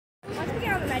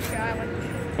metro. I would.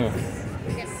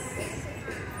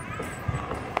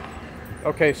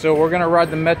 Okay, so we're gonna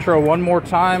ride the metro one more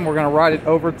time. We're gonna ride it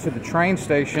over to the train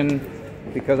station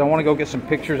because I want to go get some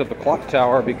pictures of the clock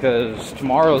tower because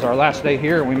tomorrow is our last day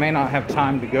here and we may not have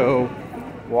time to go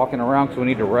walking around because we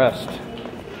need to rest.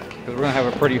 Because we're gonna have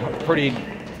a pretty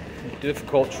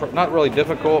difficult, not really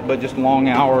difficult, but just long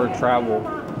hour travel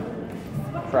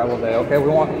day. Okay, we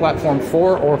want platform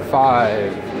 4 or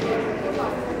 5.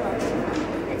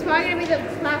 It's probably gonna be the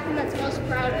platform that's most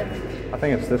crowded. I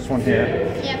think it's this one here.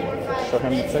 Yeah, 4 or 5. Show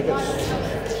him the tickets.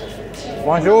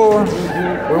 Bonjour.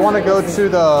 We want to go to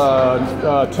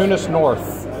the Tunis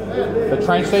North. The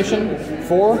train station?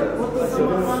 4?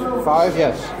 5?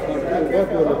 Yes.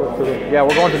 Yeah,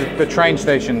 we're going to the train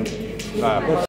station.